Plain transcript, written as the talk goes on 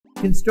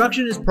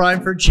Construction is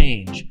primed for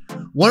change.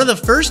 One of the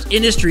first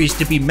industries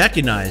to be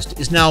mechanized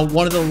is now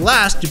one of the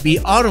last to be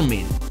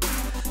automated.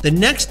 The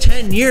next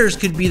 10 years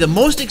could be the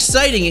most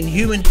exciting in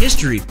human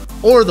history,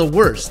 or the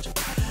worst.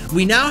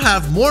 We now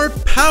have more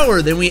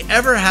power than we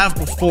ever have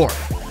before.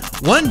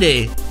 One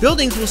day,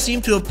 buildings will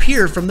seem to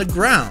appear from the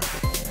ground.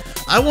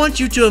 I want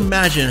you to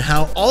imagine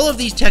how all of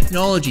these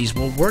technologies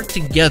will work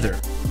together.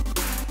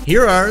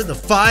 Here are the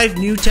 5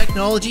 new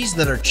technologies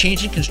that are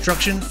changing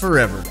construction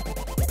forever.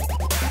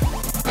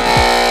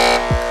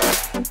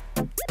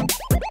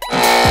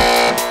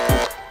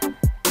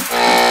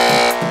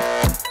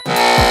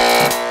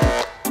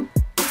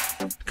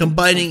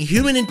 Combining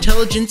human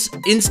intelligence,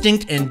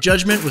 instinct, and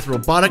judgment with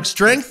robotic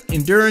strength,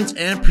 endurance,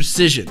 and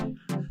precision.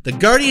 The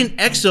Guardian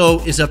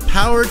XO is a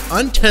powered,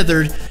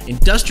 untethered,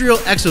 industrial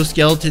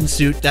exoskeleton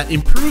suit that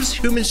improves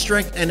human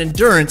strength and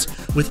endurance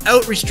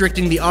without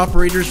restricting the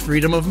operator's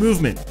freedom of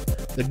movement.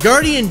 The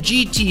Guardian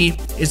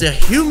GT is a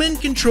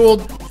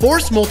human-controlled,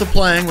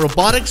 force-multiplying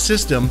robotic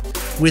system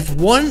with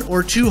 1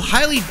 or 2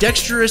 highly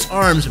dexterous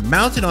arms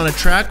mounted on a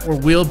track or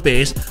wheel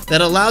base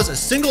that allows a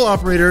single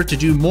operator to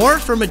do more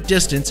from a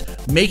distance,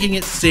 making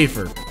it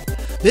safer.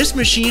 This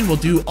machine will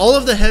do all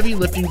of the heavy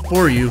lifting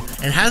for you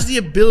and has the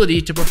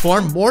ability to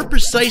perform more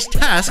precise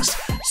tasks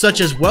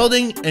such as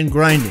welding and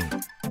grinding.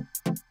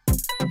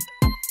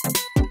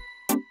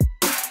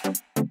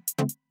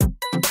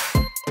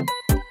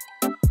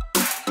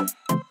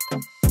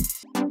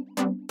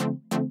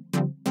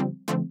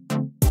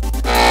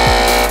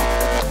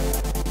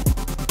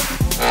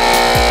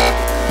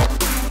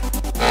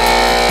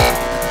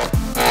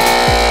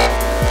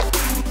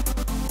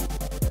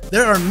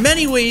 There are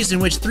many ways in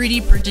which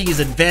 3D printing is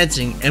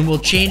advancing and will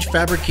change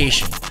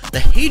fabrication. The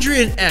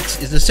Hadrian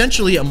X is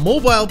essentially a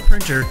mobile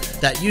printer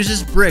that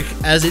uses brick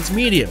as its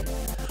medium.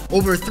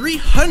 Over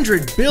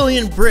 300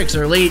 billion bricks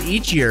are laid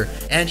each year,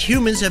 and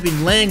humans have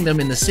been laying them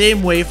in the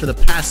same way for the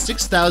past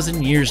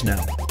 6,000 years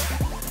now.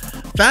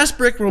 Fast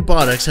Brick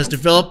Robotics has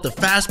developed the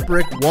Fast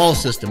Brick Wall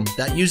System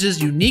that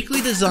uses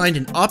uniquely designed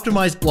and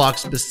optimized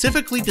blocks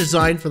specifically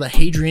designed for the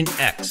Hadrian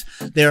X.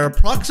 They are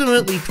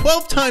approximately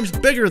 12 times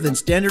bigger than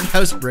standard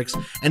house bricks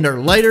and are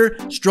lighter,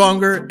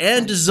 stronger,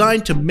 and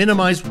designed to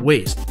minimize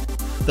waste.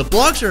 The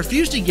blocks are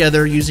fused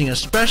together using a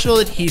special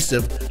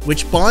adhesive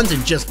which bonds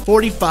in just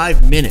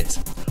 45 minutes,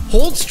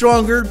 holds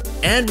stronger,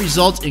 and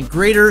results in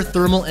greater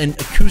thermal and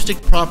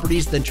acoustic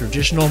properties than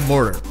traditional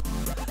mortar.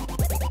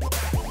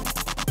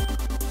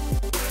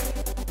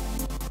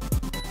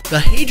 The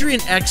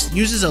Hadrian X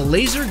uses a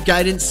laser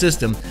guidance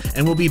system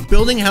and will be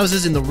building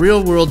houses in the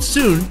real world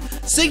soon,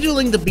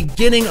 signaling the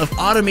beginning of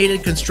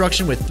automated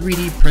construction with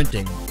 3D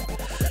printing.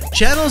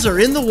 Channels are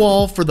in the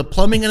wall for the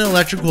plumbing and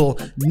electrical,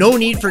 no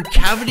need for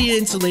cavity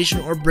insulation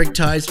or brick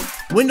ties,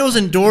 windows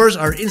and doors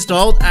are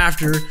installed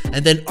after,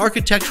 and then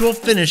architectural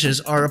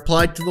finishes are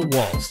applied to the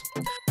walls.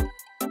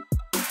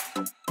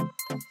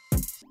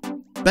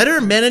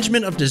 Better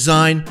management of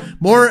design,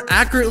 more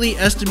accurately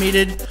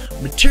estimated,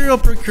 material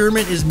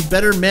procurement is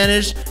better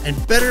managed, and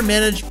better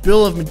managed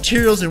bill of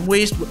materials and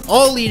waste,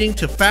 all leading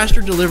to faster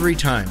delivery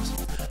times.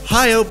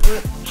 High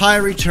output, high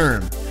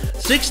return.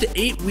 6 to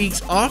 8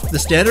 weeks off the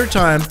standard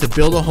time to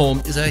build a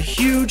home is a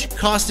huge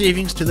cost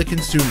savings to the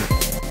consumer.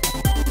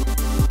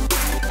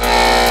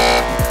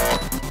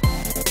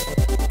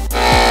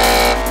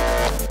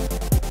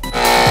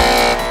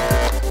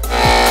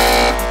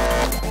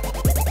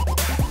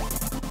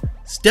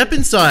 Step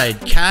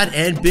inside CAD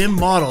and BIM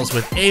models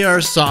with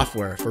AR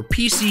software for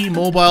PC,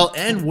 mobile,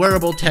 and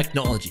wearable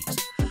technologies.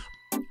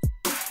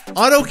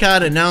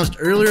 AutoCAD announced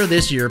earlier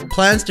this year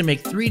plans to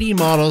make 3D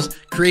models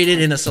created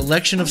in a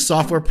selection of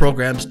software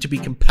programs to be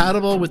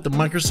compatible with the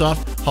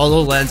Microsoft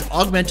HoloLens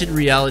augmented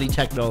reality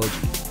technology.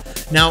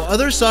 Now,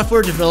 other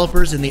software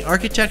developers in the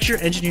architecture,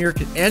 engineer,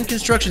 and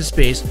construction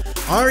space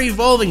are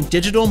evolving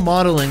digital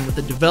modeling with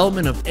the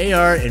development of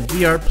AR and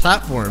VR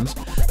platforms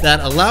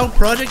that allow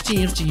project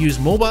teams to use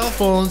mobile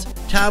phones,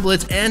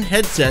 tablets, and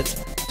headsets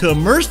to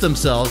immerse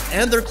themselves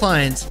and their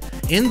clients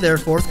in their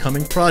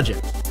forthcoming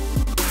projects.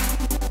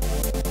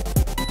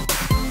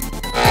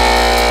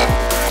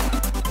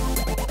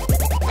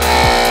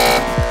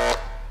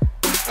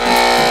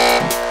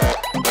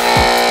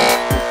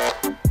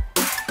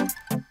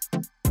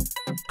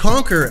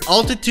 Conquer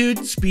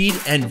altitude, speed,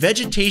 and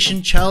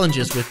vegetation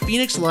challenges with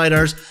Phoenix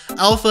LiDAR's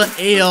Alpha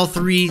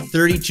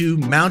AL332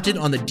 mounted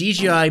on the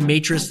DJI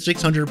Matrix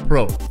 600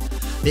 Pro.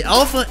 The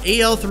Alpha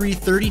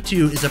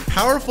AL332 is a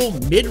powerful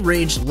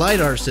mid-range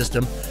LiDAR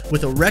system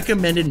with a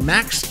recommended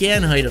max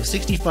scan height of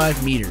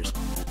 65 meters.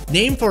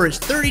 Named for its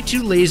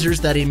 32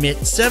 lasers that emit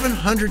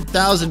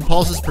 700,000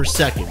 pulses per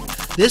second,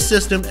 this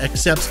system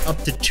accepts up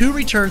to 2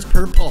 returns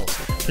per pulse,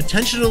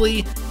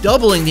 potentially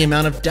doubling the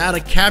amount of data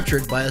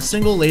captured by a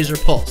single laser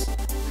pulse.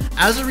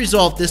 As a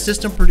result, this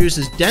system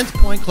produces dense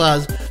point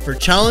clouds for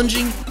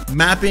challenging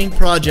mapping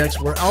projects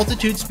where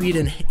altitude, speed,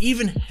 and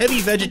even heavy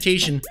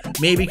vegetation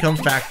may become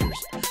factors.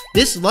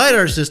 This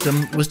LiDAR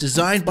system was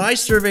designed by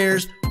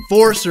surveyors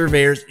for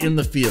surveyors in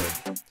the field.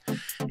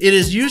 It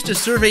is used to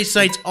survey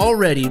sites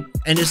already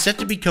and is set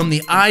to become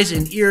the eyes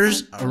and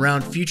ears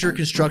around future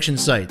construction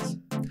sites.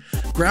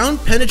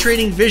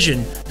 Ground-penetrating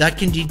vision that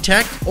can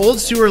detect old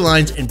sewer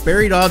lines and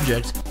buried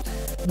objects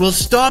will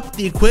stop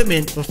the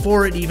equipment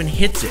before it even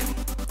hits it.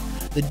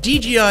 The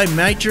DJI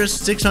Mitris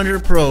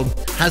 600 Pro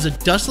has a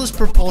dustless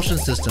propulsion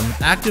system,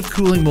 active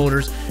cooling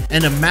motors,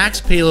 and a max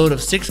payload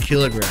of 6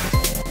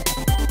 kilograms.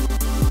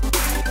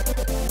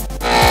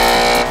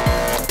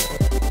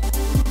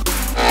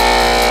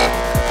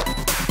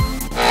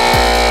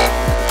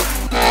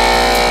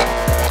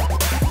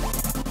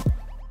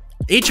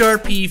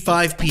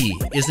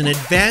 HRP-5P is an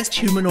advanced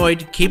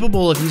humanoid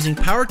capable of using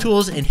power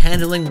tools and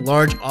handling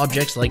large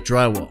objects like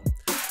drywall.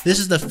 This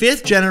is the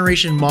 5th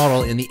generation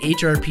model in the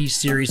HRP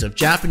series of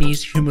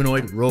Japanese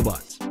humanoid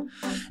robots,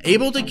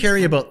 able to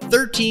carry about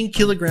 13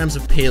 kilograms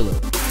of payload.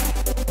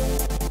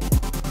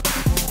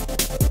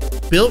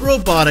 Built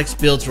Robotics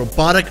builds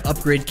robotic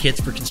upgrade kits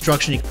for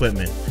construction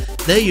equipment.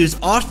 They use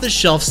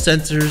off-the-shelf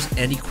sensors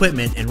and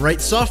equipment and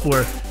write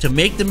software to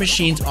make the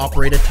machines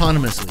operate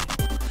autonomously.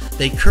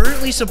 They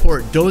currently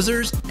support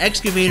dozers,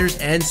 excavators,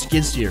 and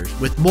skid steers,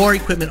 with more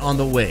equipment on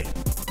the way.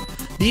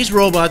 These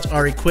robots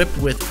are equipped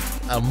with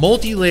a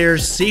multi-layer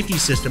safety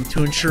system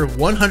to ensure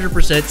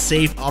 100%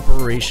 safe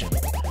operation.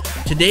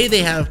 Today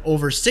they have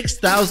over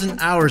 6,000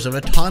 hours of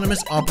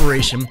autonomous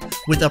operation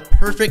with a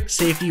perfect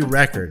safety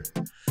record.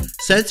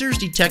 Sensors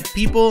detect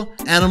people,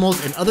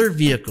 animals, and other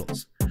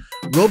vehicles.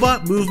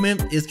 Robot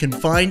movement is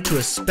confined to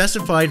a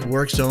specified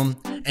work zone,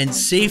 and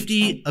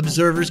safety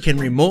observers can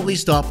remotely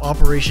stop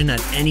operation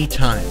at any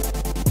time.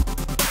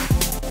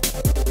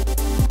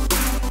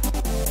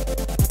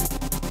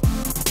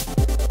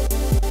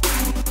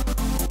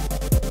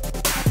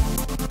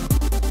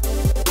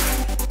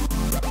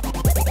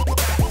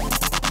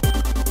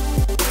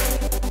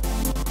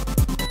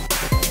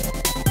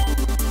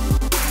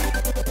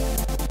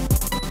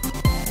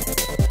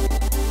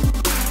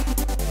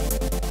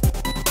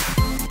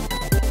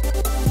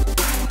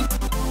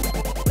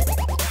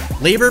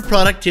 Labor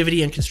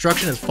productivity in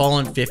construction has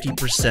fallen 50%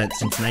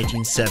 since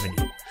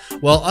 1970.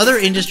 While other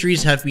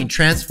industries have been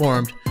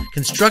transformed,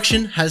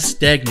 construction has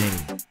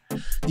stagnated.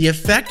 The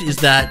effect is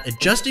that,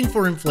 adjusting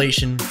for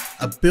inflation,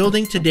 a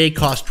building today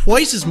costs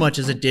twice as much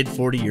as it did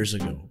 40 years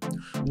ago.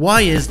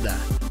 Why is that?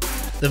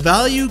 The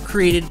value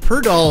created per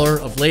dollar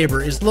of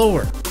labor is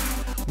lower.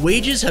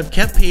 Wages have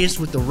kept pace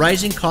with the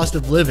rising cost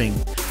of living,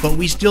 but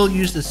we still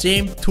use the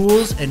same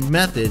tools and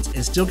methods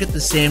and still get the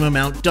same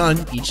amount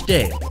done each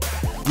day.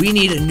 We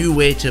need a new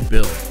way to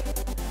build.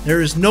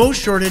 There is no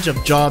shortage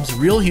of jobs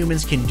real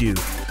humans can do.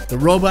 The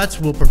robots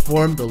will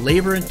perform the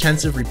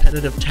labor-intensive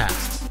repetitive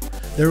tasks.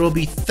 There will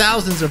be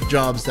thousands of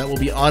jobs that will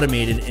be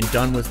automated and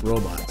done with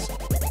robots.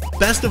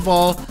 Best of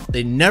all,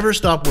 they never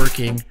stop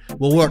working,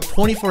 will work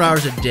 24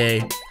 hours a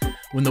day.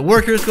 When the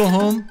workers go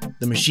home,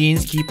 the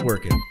machines keep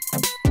working.